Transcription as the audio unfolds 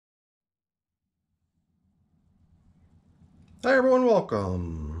Hi everyone,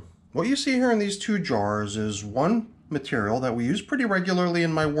 welcome. What you see here in these two jars is one material that we use pretty regularly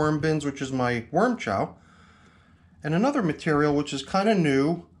in my worm bins, which is my worm chow, and another material which is kind of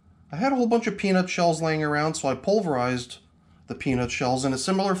new. I had a whole bunch of peanut shells laying around, so I pulverized the peanut shells in a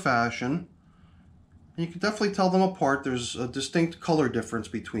similar fashion. And you can definitely tell them apart. There's a distinct color difference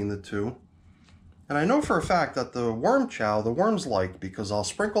between the two. And I know for a fact that the worm chow, the worms like, because I'll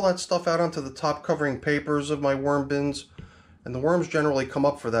sprinkle that stuff out onto the top covering papers of my worm bins. And the worms generally come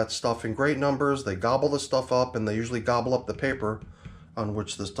up for that stuff in great numbers. They gobble the stuff up, and they usually gobble up the paper on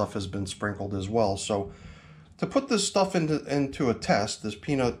which the stuff has been sprinkled as well. So to put this stuff into a test, this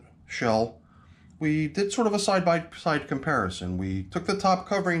peanut shell, we did sort of a side-by-side comparison. We took the top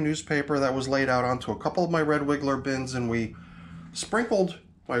covering newspaper that was laid out onto a couple of my red wiggler bins, and we sprinkled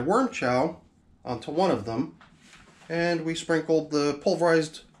my worm chow onto one of them, and we sprinkled the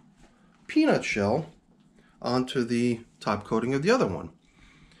pulverized peanut shell onto the top coating of the other one.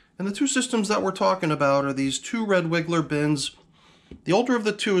 And the two systems that we're talking about are these two red wiggler bins. The older of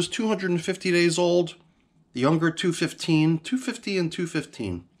the two is 250 days old, the younger 250 and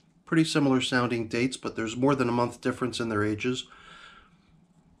 215. Pretty similar sounding dates, but there's more than a month difference in their ages.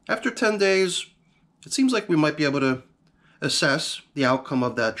 After 10 days, it seems like we might be able to assess the outcome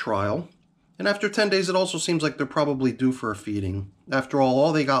of that trial. And after 10 days, it also seems like they're probably due for a feeding. After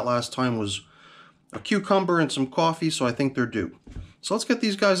all they got last time was a cucumber and some coffee, so I think they're due. So let's get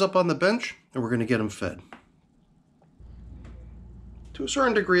these guys up on the bench, and we're going to get them fed. To a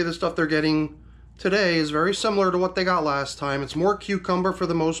certain degree, the stuff they're getting today is very similar to what they got last time. It's more cucumber for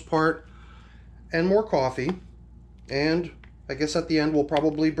the most part, and more coffee. And I guess at the end we'll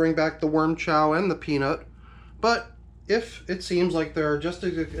probably bring back the worm chow and the peanut. But if it seems like they're just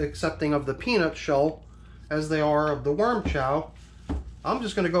as accepting of the peanut shell as they are of the worm chow, I'm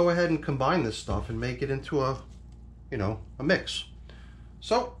just going to go ahead and combine this stuff and make it into a mix.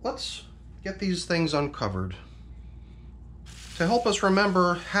 So let's get these things uncovered. To help us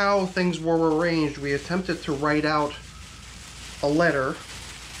remember how things were arranged, we attempted to write out a letter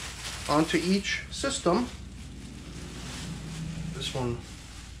onto each system.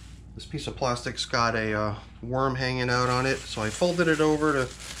 This piece of plastic's got a worm hanging out on it, so I folded it over to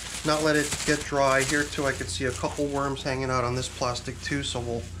not let it get dry. Here too I could see a couple worms hanging out on this plastic too, so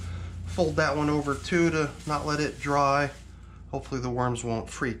we'll fold that one over too to not let it dry. Hopefully the worms won't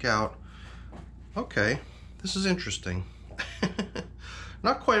freak out. Okay, this is interesting.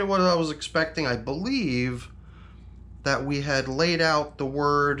 Not quite what I was expecting. I believe that we had laid out the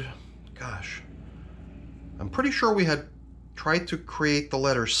word, gosh, I'm pretty sure we had tried to create the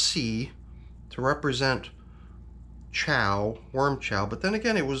letter C to represent chow, worm chow, but then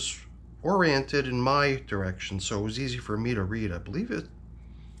again it was oriented in my direction, so it was easy for me to read. I believe it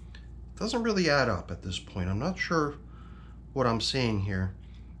doesn't really add up at this point. I'm not sure what I'm seeing here.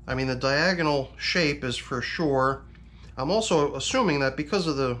 I mean, the diagonal shape is for sure. I'm also assuming that because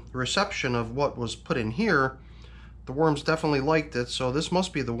of the reception of what was put in here, the worms definitely liked it, so this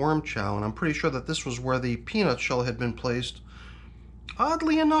must be the worm chow, and I'm pretty sure that this was where the peanut shell had been placed.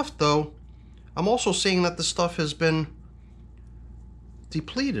 Oddly enough though, I'm also seeing that the stuff has been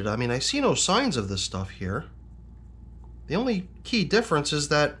depleted. I mean, I see no signs of this stuff here. The only key difference is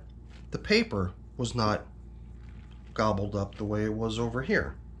that the paper was not gobbled up the way it was over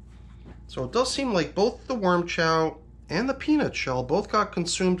here. So it does seem like both the worm chow and the peanut shell both got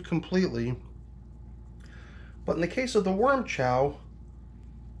consumed completely. But in the case of the worm chow,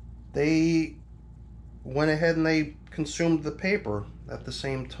 they went ahead and they consumed the paper at the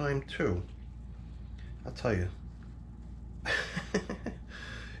same time too. I'll tell you.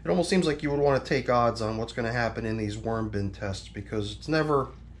 It almost seems like you would want to take odds on what's going to happen in these worm bin tests, because it's never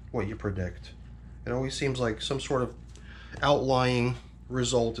what you predict. It always seems like some sort of outlying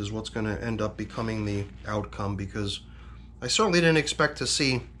result is what's going to end up becoming the outcome, because I certainly didn't expect to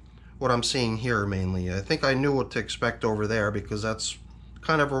see what I'm seeing here mainly. I think I knew what to expect over there, because that's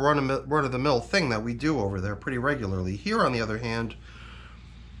kind of a run-of-the-mill thing that we do over there pretty regularly. Here, on the other hand,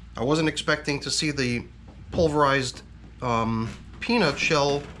 I wasn't expecting to see the pulverized peanut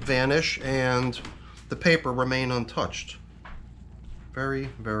shell vanish and the paper remain untouched. Very,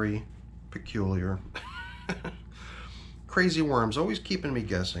 very peculiar. Crazy worms, always keeping me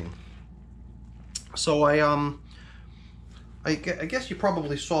guessing. So I guess you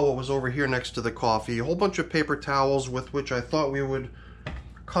probably saw what was over here next to the coffee. A whole bunch of paper towels with which I thought we would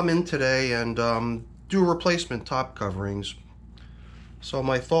come in today and do replacement top coverings. So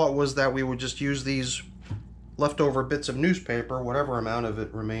my thought was that we would just use these leftover bits of newspaper, whatever amount of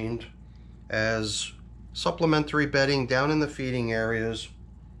it remained, as supplementary bedding down in the feeding areas,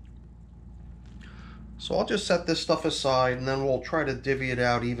 So I'll just set this stuff aside and then we'll try to divvy it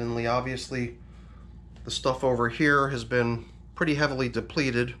out evenly. Obviously, the stuff over here has been pretty heavily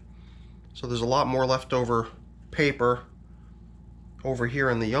depleted, so there's a lot more leftover paper over here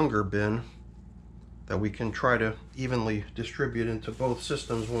in the younger bin that we can try to evenly distribute into both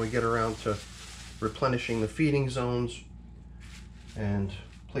systems when we get around to replenishing the feeding zones and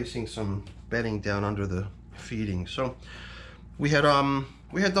placing some bedding down under the feeding. So we had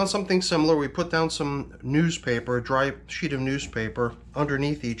done something similar. We put down some newspaper, a dry sheet of newspaper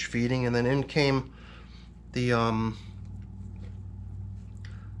underneath each feeding, and then in came the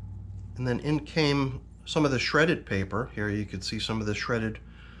some of the shredded paper. Here you could see some of the shredded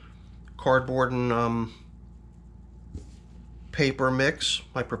cardboard and paper mix,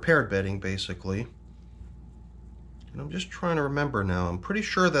 my prepared bedding basically. And I'm just trying to remember now. I'm pretty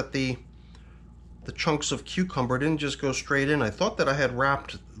sure that the chunks of cucumber didn't just go straight in. I thought that I had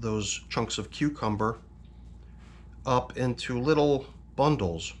wrapped those chunks of cucumber up into little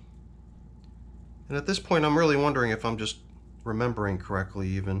bundles. And at this point, I'm really wondering if I'm just remembering correctly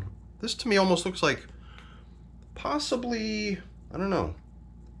even. This to me almost looks like possibly, I don't know,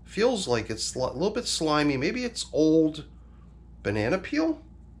 feels like it's a little bit slimy. Maybe it's old banana peel?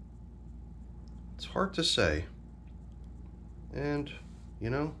 It's hard to say. And, you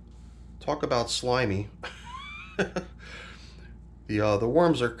know, talk about slimy. The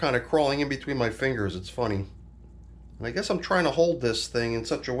worms are kind of crawling in between my fingers. It's funny. And I guess I'm trying to hold this thing in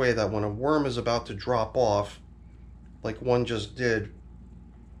such a way that when a worm is about to drop off, like one just did,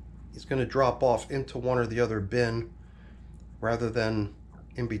 he's going to drop off into one or the other bin rather than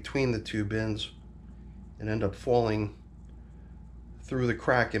in between the two bins and end up falling through the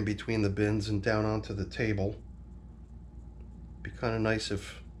crack in between the bins and down onto the table. Be kind of nice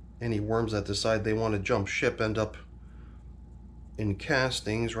if any worms that decide they want to jump ship end up in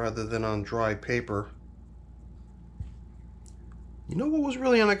castings rather than on dry paper. You know what was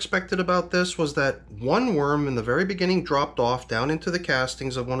really unexpected about this was that one worm in the very beginning dropped off down into the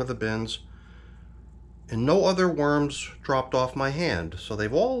castings of one of the bins, and no other worms dropped off my hand. So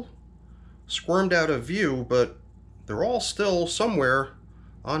they've all squirmed out of view, but they're all still somewhere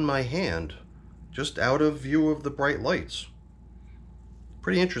on my hand, just out of view of the bright lights.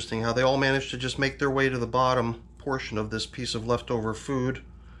 Pretty interesting how they all managed to just make their way to the bottom portion of this piece of leftover food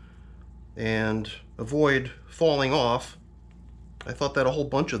and avoid falling off. I thought that a whole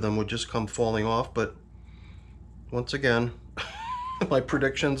bunch of them would just come falling off, but once again, my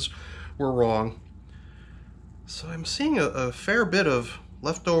predictions were wrong. So I'm seeing a fair bit of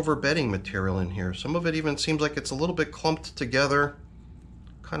leftover bedding material in here. Some of it even seems like it's a little bit clumped together.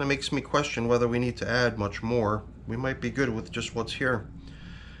 Kind of makes me question whether we need to add much more. We might be good with just what's here.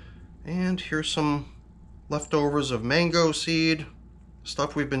 And here's some leftovers of mango seed,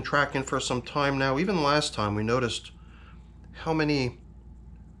 stuff we've been tracking for some time now. Even last time we noticed how many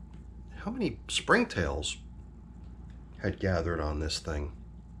springtails had gathered on this thing.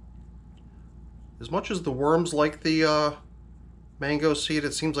 As much as the worms like the mango seed,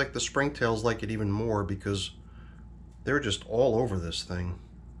 it seems like the springtails like it even more because they're just all over this thing.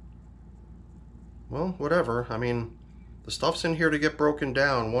 Well, whatever. I mean, the stuff's in here to get broken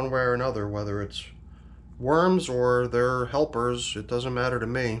down one way or another, whether it's worms or their helpers, it doesn't matter to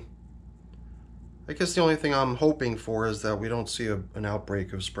me. I guess the only thing I'm hoping for is that we don't see an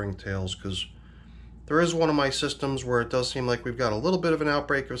outbreak of springtails, because there is one of my systems where it does seem like we've got a little bit of an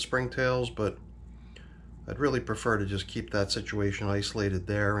outbreak of springtails, but I'd really prefer to just keep that situation isolated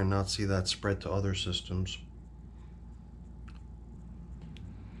there and not see that spread to other systems.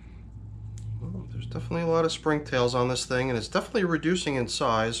 Well, there's definitely a lot of springtails on this thing, and it's definitely reducing in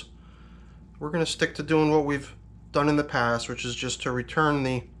size. We're going to stick to doing what we've done in the past, which is just to return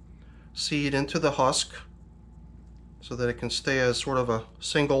the seed into the husk so that it can stay as sort of a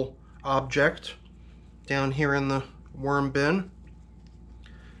single object down here in the worm bin.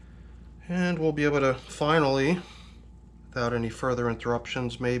 And we'll be able to finally, without any further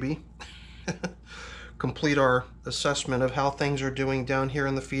interruptions maybe, complete our assessment of how things are doing down here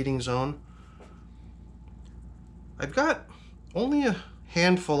in the feeding zone. I've got only a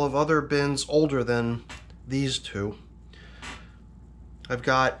handful of other bins older than these two. I've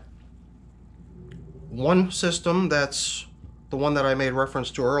got one system that's the one that I made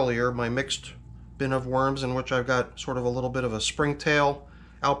reference to earlier, my mixed bin of worms, in which I've got sort of a little bit of a springtail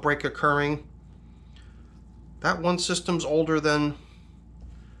outbreak occurring. That one system's older than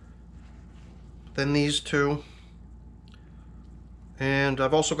these two. And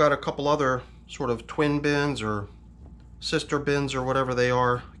I've also got a couple other sort of twin bins or sister bins or whatever they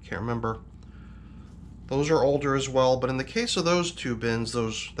are. I can't remember. Those are older as well, but in the case of those two bins,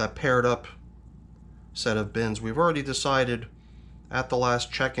 that paired up set of bins. We've already decided at the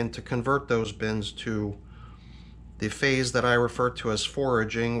last check-in to convert those bins to the phase that I refer to as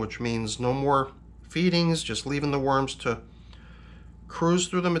foraging, which means no more feedings, just leaving the worms to cruise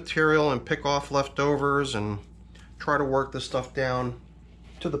through the material and pick off leftovers and try to work the stuff down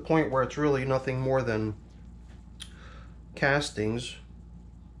to the point where it's really nothing more than castings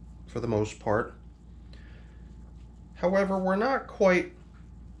for the most part. However, we're not quite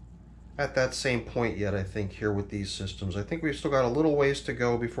at that same point yet, I think, here with these systems. I think we've still got a little ways to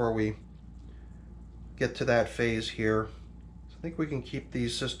go before we get to that phase here. So I think we can keep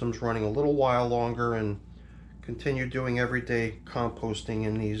these systems running a little while longer and continue doing everyday composting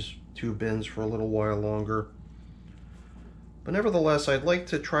in these 2 bins for a little while longer. But nevertheless, I'd like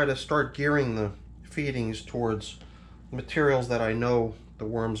to try to start gearing the feedings towards materials that I know the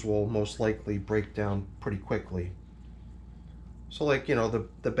worms will most likely break down pretty quickly. So like, you know,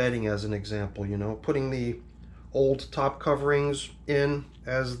 the bedding as an example, you know, putting the old top coverings in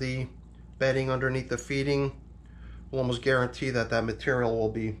as the bedding underneath the feeding will almost guarantee that that material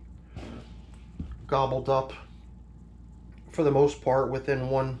will be gobbled up for the most part within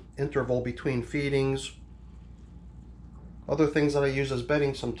one interval between feedings. Other things that I use as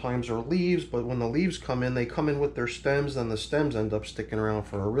bedding sometimes are leaves, but when the leaves come in, they come in with their stems, and the stems end up sticking around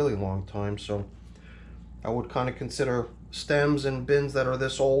for a really long time. So I would kind of consider stems in bins that are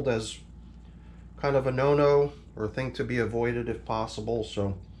this old as kind of a no-no or a thing to be avoided if possible.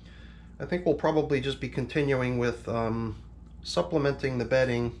 So I think we'll probably just be continuing with supplementing the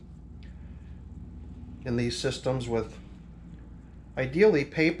bedding in these systems with ideally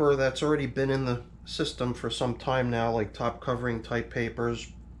paper that's already been in the system for some time now, like top covering type papers,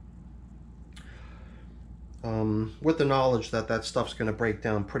 with the knowledge that that stuff's going to break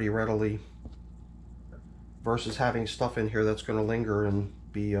down pretty readily versus having stuff in here that's going to linger and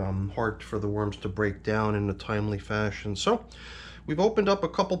be hard for the worms to break down in a timely fashion. So we've opened up a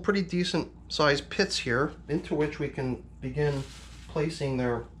couple pretty decent sized pits here into which we can begin placing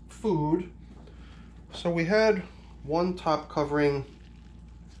their food. So we had one top covering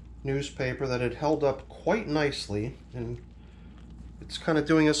newspaper that had held up quite nicely, and it's kind of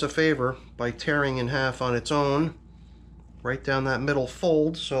doing us a favor by tearing in half on its own right down that middle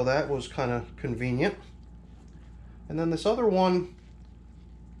fold, so that was kind of convenient. And then this other one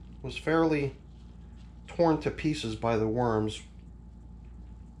was fairly torn to pieces by the worms,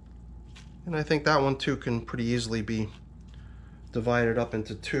 and I think that one too can pretty easily be divided up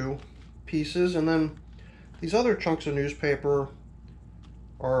into 2 pieces. And then these other chunks of newspaper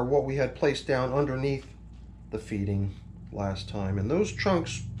are what we had placed down underneath the feeding last time, and those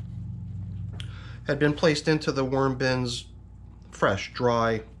chunks had been placed into the worm bins fresh,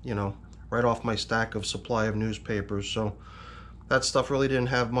 dry, you know, right off my stack of supply of newspapers. So that stuff really didn't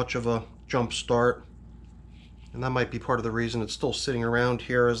have much of a jump start, and that might be part of the reason it's still sitting around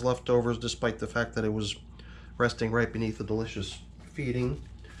here as leftovers, despite the fact that it was resting right beneath the delicious feeding.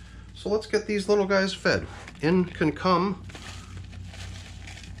 So let's get these little guys fed. In can come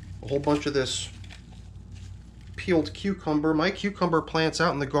a whole bunch of this peeled cucumber. My cucumber plant's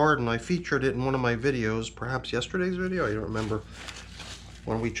out in the garden. I featured it in one of my videos, perhaps yesterday's video, I don't remember.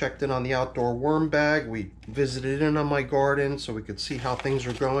 When we checked in on the outdoor worm bag, we visited in on my garden so we could see how things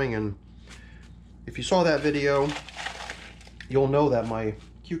are going, and if you saw that video, you'll know that my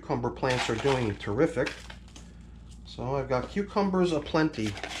cucumber plants are doing terrific. So I've got cucumbers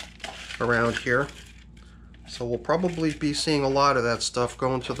aplenty around here. So we'll probably be seeing a lot of that stuff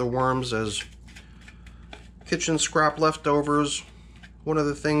going to the worms as kitchen scrap leftovers. One of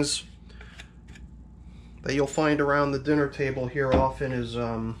the things that you'll find around the dinner table here often is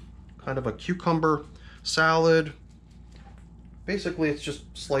kind of a cucumber salad. Basically, it's just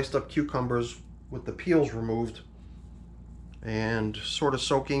sliced up cucumbers with the peels removed and sort of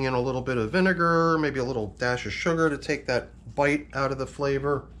soaking in a little bit of vinegar, maybe a little dash of sugar to take that bite out of the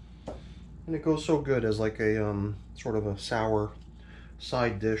flavor. And it goes so good as like a sort of a sour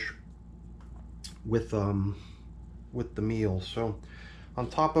side dish with the meal. So on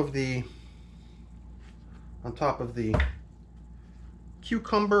top of the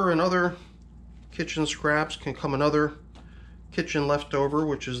cucumber and other kitchen scraps can come another kitchen leftover,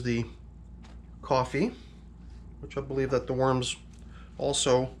 which is the coffee, which I believe that the worms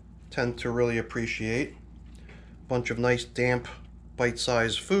also tend to really appreciate. A bunch of nice damp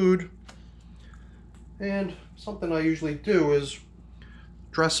bite-sized food. And something I usually do is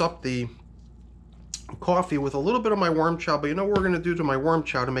dress up the coffee with a little bit of my worm chow. But you know what we're going to do to my worm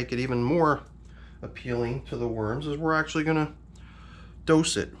chow to make it even more appealing to the worms is we're actually going to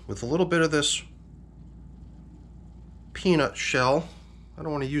dose it with a little bit of this peanut shell. I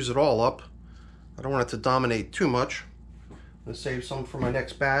don't want to use it all up. I don't want it to dominate too much. I'm going to save some for my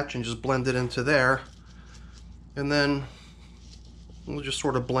next batch and just blend it into there. And then we'll just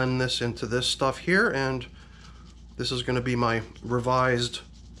sort of blend this into this stuff here, and this is going to be my revised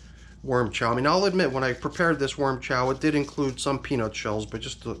worm chow. I mean, I'll admit, when I prepared this worm chow, it did include some peanut shells, but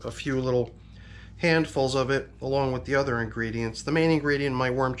just a few little handfuls of it along with the other ingredients. The main ingredient in my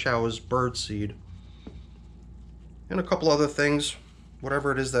worm chow is birdseed. And a couple other things.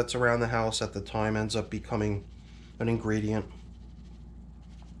 Whatever it is that's around the house at the time ends up becoming an ingredient.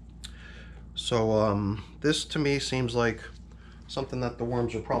 So this to me seems like something that the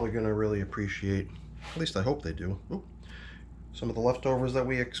worms are probably going to really appreciate. At least I hope they do. Ooh. Some of the leftovers that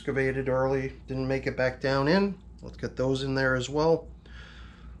we excavated early didn't make it back down in. Let's get those in there as well.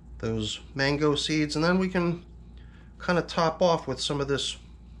 Those mango seeds, and then we can kind of top off with some of this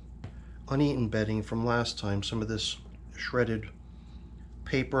uneaten bedding from last time, some of this shredded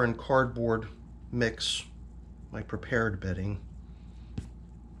paper and cardboard mix, my prepared bedding.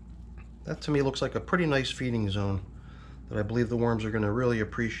 That to me looks like a pretty nice feeding zone that I believe the worms are going to really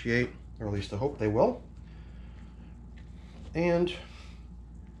appreciate, or at least I hope they will. And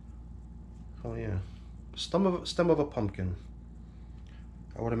oh yeah, stem of a pumpkin.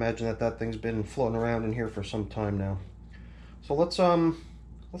 I would imagine that that thing's been floating around in here for some time now. So let's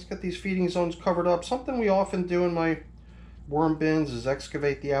get these feeding zones covered up. Something we often do in my worm bins is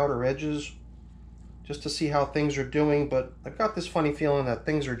excavate the outer edges just to see how things are doing, but I've got this funny feeling that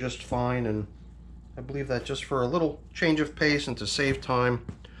things are just fine, and I believe that just for a little change of pace and to save time,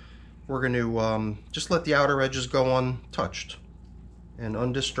 we're going to just let the outer edges go untouched and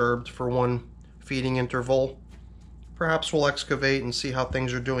undisturbed for one feeding interval. Perhaps we'll excavate and see how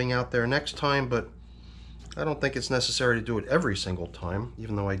things are doing out there next time, but I don't think it's necessary to do it every single time,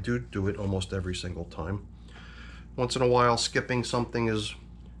 even though I do it almost every single time. Once in a while, skipping something is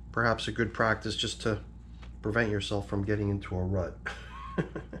perhaps a good practice just to prevent yourself from getting into a rut.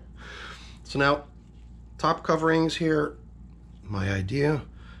 So now, top coverings here. My idea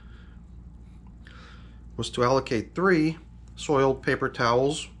was to allocate 3 soiled paper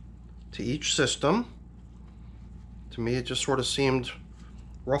towels to each system. To me, it just sort of seemed,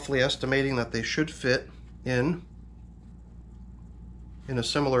 roughly estimating, that they should fit in a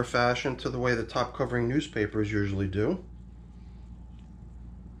similar fashion to the way the top covering newspapers usually do.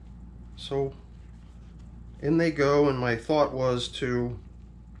 So in they go, and my thought was to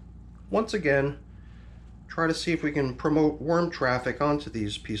once again try to see if we can promote worm traffic onto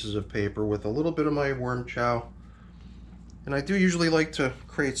these pieces of paper with a little bit of my worm chow. And I do usually like to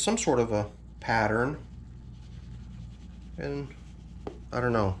create some sort of a pattern. And I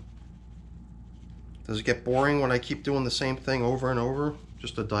don't know, does it get boring when I keep doing the same thing over and over?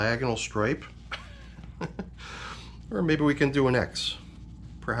 Just a diagonal stripe? Or maybe we can do an X.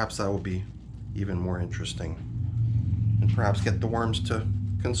 Perhaps that would be even more interesting. And perhaps get the worms to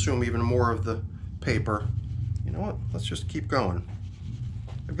consume even more of the paper. You know what? Let's just keep going.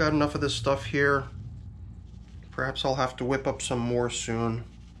 I've got enough of this stuff here. Perhaps I'll have to whip up some more soon.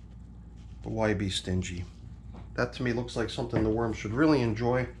 But why be stingy? That to me looks like something the worms should really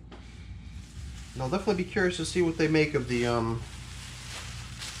enjoy. And I'll definitely be curious to see what they make of the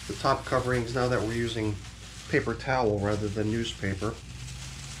top coverings now that we're using paper towel rather than newspaper.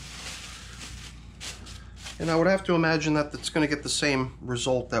 And I would have to imagine that it's going to get the same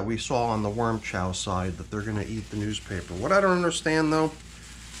result that we saw on the worm chow side, that they're going to eat the newspaper. What I don't understand though,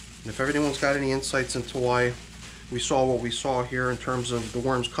 and if anyone's got any insights into why we saw what we saw here in terms of the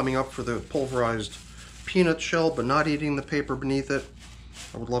worms coming up for the pulverized peanut shell but not eating the paper beneath it,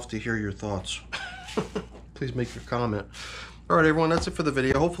 I would love to hear your thoughts. Please make your comment. Alright everyone, that's it for the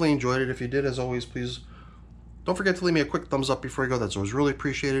video. Hopefully you enjoyed it. If you did, as always, please don't forget to leave me a quick thumbs up before you go. That's always really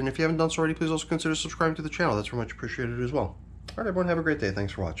appreciated. And if you haven't done so already, please also consider subscribing to the channel. That's very much appreciated as well. Alright everyone, have a great day.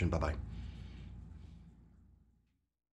 Thanks for watching. Bye-bye.